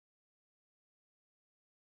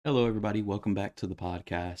Hello, everybody. Welcome back to the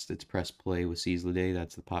podcast. It's Press Play with C's Lede.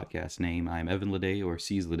 That's the podcast name. I'm Evan Lede or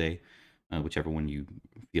C's Lede, whichever one you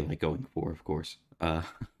feel like going for, of course.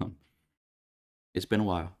 It's been a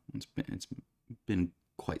while. It's been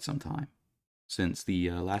quite some time since the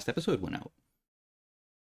last episode went out,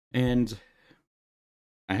 and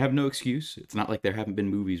I have no excuse. It's not like there haven't been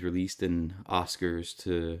movies released and Oscars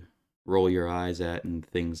to roll your eyes at and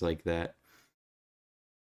things like that.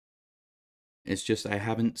 It's just I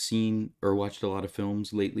haven't seen or watched a lot of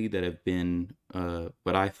films lately that have been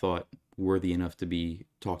what I thought worthy enough to be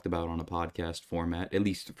talked about on a podcast format, at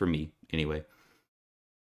least for me, anyway.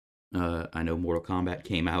 I know Mortal Kombat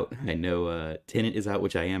came out. I know Tenet is out,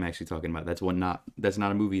 which I am actually talking about. That's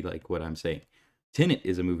not a movie like what I'm saying. Tenet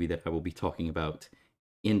is a movie that I will be talking about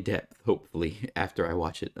in depth, hopefully, after I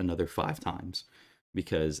watch it another 5 times,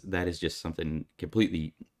 because that is just something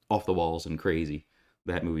completely off the walls and crazy.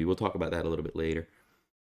 That movie. We'll talk about that a little bit later.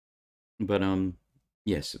 But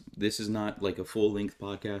yes, this is not like a full-length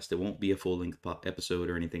podcast. It won't be a full-length episode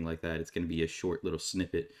or anything like that. It's going to be a short little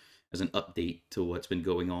snippet as an update to what's been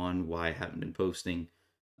going on, why I haven't been posting,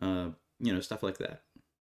 uh, stuff like that.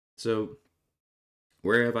 So,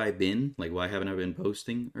 where have I been? Like, why haven't I been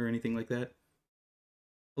posting or anything like that?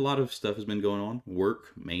 A lot of stuff has been going on.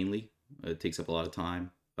 Work mainly. It takes up a lot of time.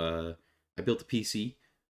 I built a PC,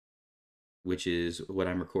 which is what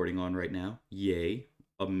I'm recording on right now. Yay!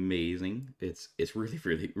 Amazing. It's really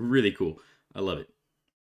really cool. I love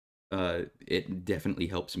it. It definitely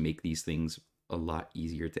helps make these things a lot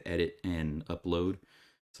easier to edit and upload.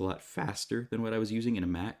 It's a lot faster than what I was using in a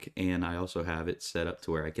Mac, and I also have it set up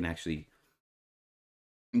to where I can actually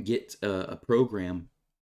get a program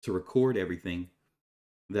to record everything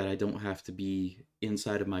that I don't have to be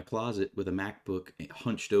inside of my closet with a MacBook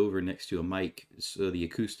hunched over next to a mic, so the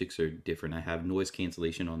acoustics are different. I have noise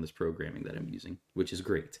cancellation on this programming that I'm using, which is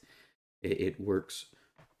great. It works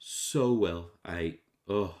so well. I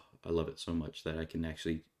love it so much that I can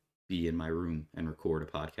actually be in my room and record a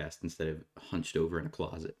podcast instead of hunched over in a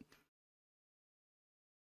closet.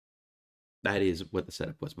 That is what the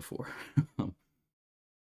setup was before.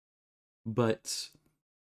 But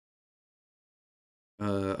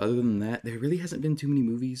other than that, there really hasn't been too many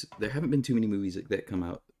movies. There haven't been too many movies that come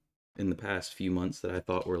out in the past few months that I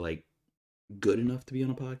thought were like good enough to be on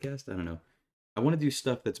a podcast. I don't know. I want to do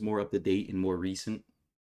stuff that's more up to date and more recent,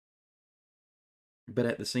 but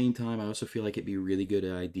at the same time, I also feel like it'd be a really good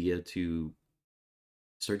idea to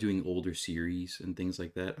start doing older series and things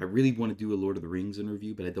like that. I really want to do a Lord of the Rings in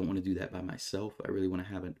review, but I don't want to do that by myself. I really want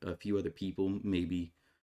to have a few other people maybe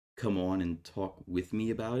come on and talk with me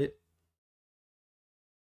about it.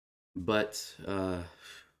 But I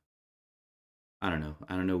don't know.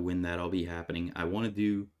 I don't know when that'll be happening. I want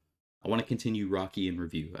to continue Rocky in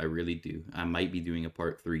review. I really do. I might be doing a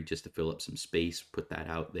part 3 just to fill up some space, put that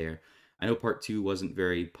out there. I know part 2 wasn't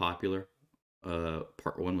very popular.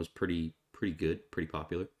 Part 1 was pretty good, pretty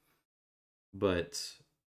popular. But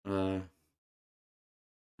uh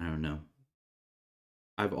I don't know.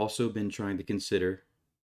 I've also been trying to consider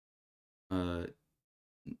uh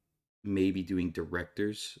maybe doing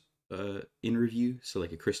directors in review, so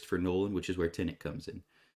like a Christopher Nolan, which is where Tenet comes in.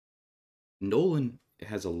 Nolan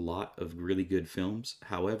has a lot of really good films.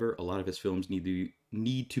 However, a lot of his films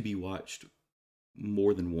need to be watched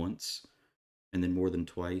more than once and then more than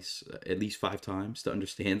twice, at least 5 times to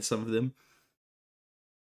understand some of them.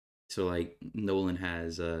 So like Nolan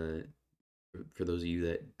has for those of you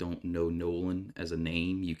that don't know Nolan as a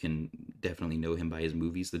name, you can definitely know him by his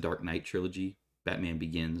movies, the Dark Knight trilogy, Batman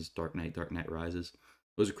Begins, Dark Knight Rises.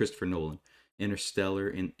 Those are Christopher Nolan.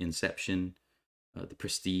 Interstellar, Inception, The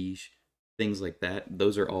Prestige, things like that.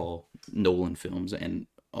 Those are all Nolan films, and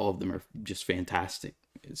all of them are just fantastic.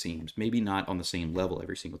 It seems maybe not on the same level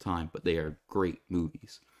every single time, but they are great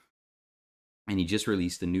movies. And he just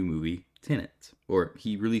released a new movie, Tenet, or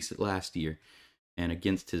he released it last year, and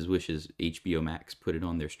against his wishes, HBO Max put it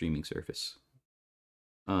on their streaming service.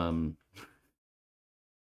 Um,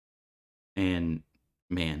 and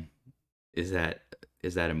man, is that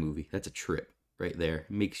a movie? That's a trip right there.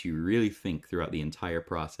 Makes you really think throughout the entire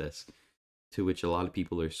process, to which a lot of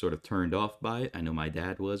people are sort of turned off by it. I know my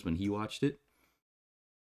dad was when he watched it,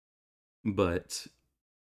 but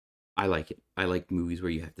I like it. I like movies where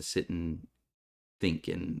you have to sit and think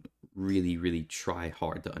and really try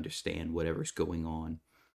hard to understand whatever's going on,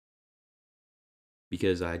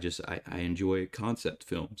 because I enjoy concept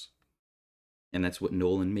films, and that's what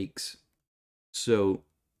Nolan makes. So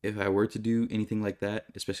if I were to do anything like that,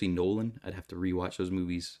 especially Nolan, I'd have to rewatch those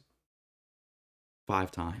movies 5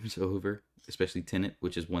 times over, especially Tenet,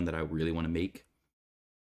 which is one that I really want to make.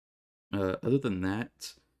 Other than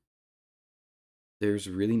that, there's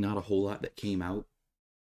really not a whole lot that came out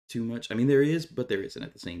too much. I mean, there is, but there isn't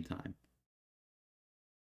at the same time.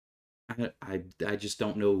 I just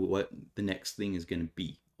don't know what the next thing is going to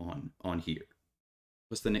be on here.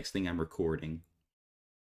 What's the next thing I'm recording?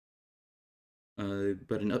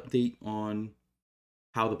 But an update on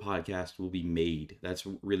how the podcast will be made. That's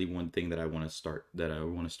really one thing that I want to start. That I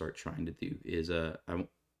want to start trying to do is I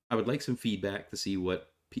would like some feedback to see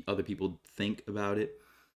what other people think about it.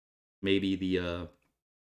 Maybe the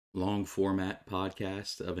long format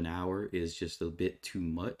podcast of an hour is just a bit too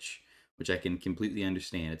much, which I can completely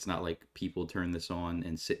understand. It's not like people turn this on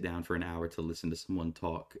and sit down for an hour to listen to someone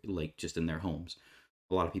talk, like just in their homes.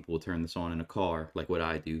 A lot of people will turn this on in a car, like what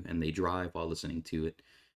I do, and they drive while listening to it.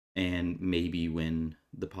 And maybe when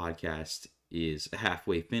the podcast is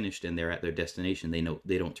halfway finished and they're at their destination,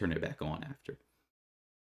 they don't turn it back on after.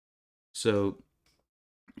 So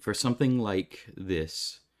for something like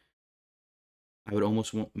this, I would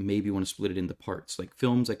almost maybe want to split it into parts. Like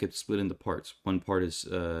films, I could split into parts. One part is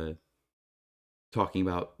talking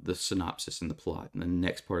about the synopsis and the plot, and the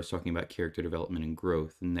next part is talking about character development and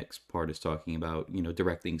growth. The next part is talking about,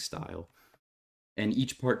 directing style. And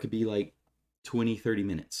each part could be like 20, 30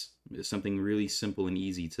 minutes. It's something really simple and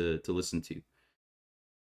easy to listen to.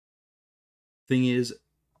 Thing is,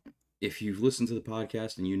 if you've listened to the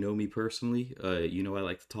podcast and you know me personally, you know I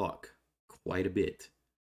like to talk quite a bit.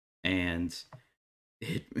 And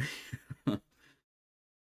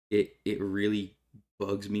it it really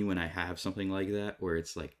bugs me when I have something like that where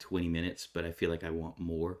it's like 20 minutes, but I feel like I want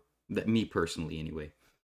more. That me personally anyway.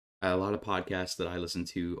 A lot of podcasts that I listen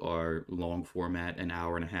to are long format, an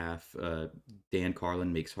hour and a half. Dan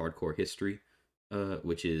Carlin makes Hardcore History,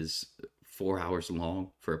 which is 4 hours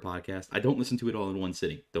long for a podcast. I don't listen to it all in one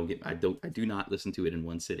sitting. I do not listen to it in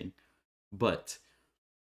one sitting, but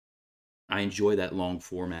I enjoy that long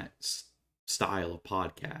format style of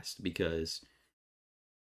podcast because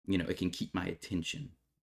it can keep my attention,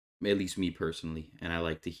 at least me personally, and I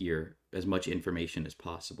like to hear as much information as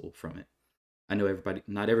possible from it. I know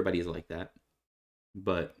not everybody is like that,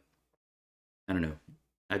 but I don't know.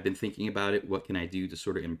 I've been thinking about it. What can I do to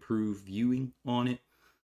sort of improve viewing on it?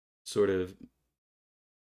 Sort of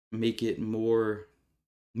make it more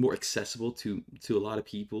accessible to a lot of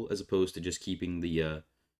people, as opposed to just keeping the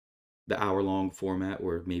hour long format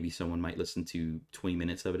where maybe someone might listen to 20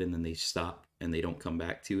 minutes of it and then they stop and they don't come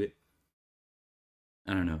back to it.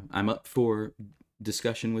 I don't know. I'm up for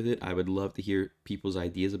discussion with it. I would love to hear people's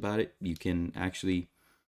ideas about it. You can actually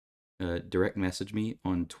direct message me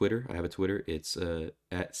on Twitter. I have a Twitter. It's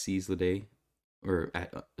at C's Lede, or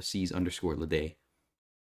at C's underscore Lede.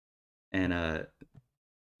 And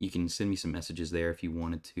you can send me some messages there if you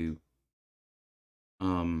wanted to.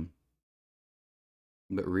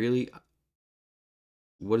 But really,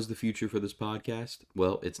 what is the future for this podcast?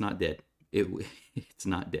 Well, it's not dead. It's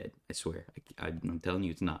not dead. I swear. I'm telling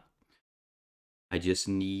you, it's not. I just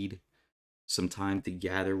need some time to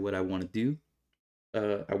gather what I want to do.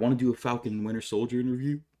 I want to do a Falcon and Winter Soldier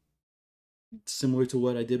interview, similar to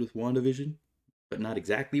what I did with WandaVision, but not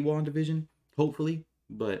exactly WandaVision, hopefully.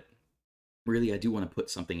 But really, I do want to put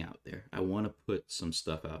something out there. I want to put some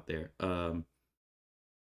stuff out there.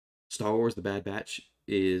 Star Wars: The Bad Batch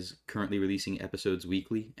is currently releasing episodes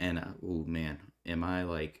weekly, and oh man, am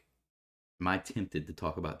I tempted to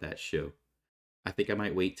talk about that show? I think I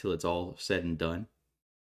might wait till it's all said and done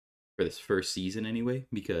for this first season anyway,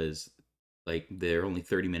 because like they're only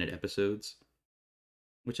 30-minute episodes,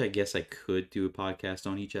 which I guess I could do a podcast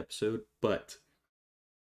on each episode, but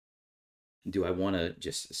do I want to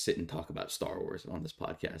just sit and talk about Star Wars on this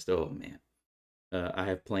podcast? Oh man. I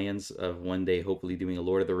have plans of one day hopefully doing a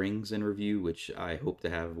Lord of the Rings in review, which I hope to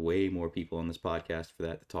have way more people on this podcast for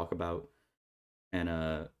that to talk about. And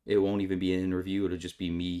it won't even be an review. It'll just be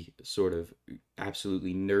me sort of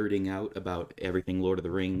absolutely nerding out about everything Lord of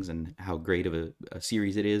the Rings and how great of a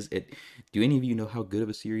series it is. Do any of you know how good of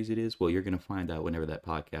a series it is? Well, you're going to find out whenever that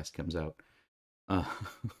podcast comes out.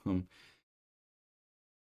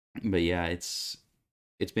 But yeah, it's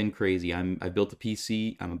been crazy. I built a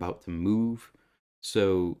PC. I'm about to move.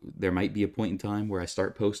 So there might be a point in time where I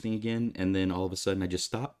start posting again, and then all of a sudden I just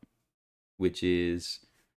stop, which is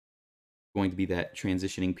going to be that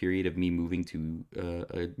transitioning period of me moving to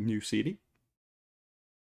a new city.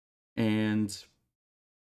 And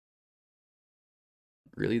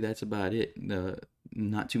really, that's about it.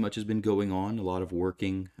 Not too much has been going on. A lot of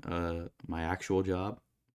working my actual job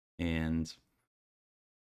and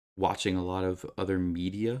watching a lot of other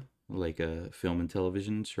media, like film and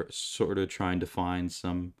television, sort of trying to find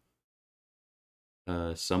some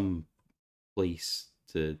place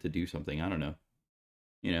to do something. I don't know.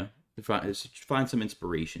 find some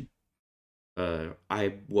inspiration.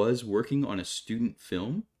 I was working on a student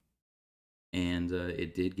film, and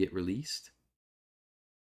it did get released.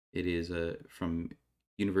 It is from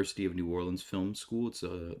University of New Orleans Film School. It's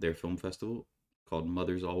their film festival called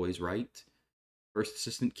Mother's Always Right. First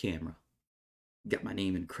assistant camera. Got my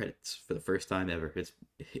name in credits for the first time ever.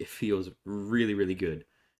 It feels really really good,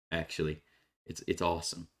 actually. It's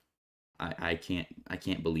awesome. I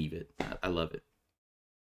can't believe it. I love it.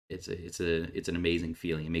 It's an amazing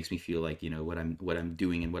feeling. It makes me feel like, what I'm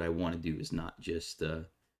doing and what I want to do is not just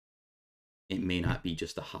it may not be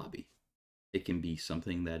just a hobby. It can be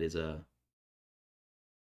something that is a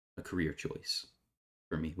career choice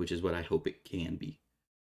for me, which is what I hope it can be.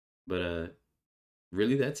 But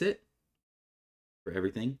really, that's it for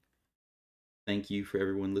everything. Thank you for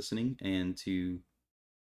everyone listening, and to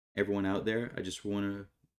everyone out there, I just want to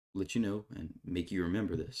let you know and make you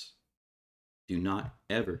remember this. Do not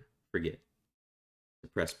ever forget to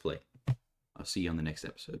press play. I'll see you on the next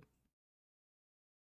episode.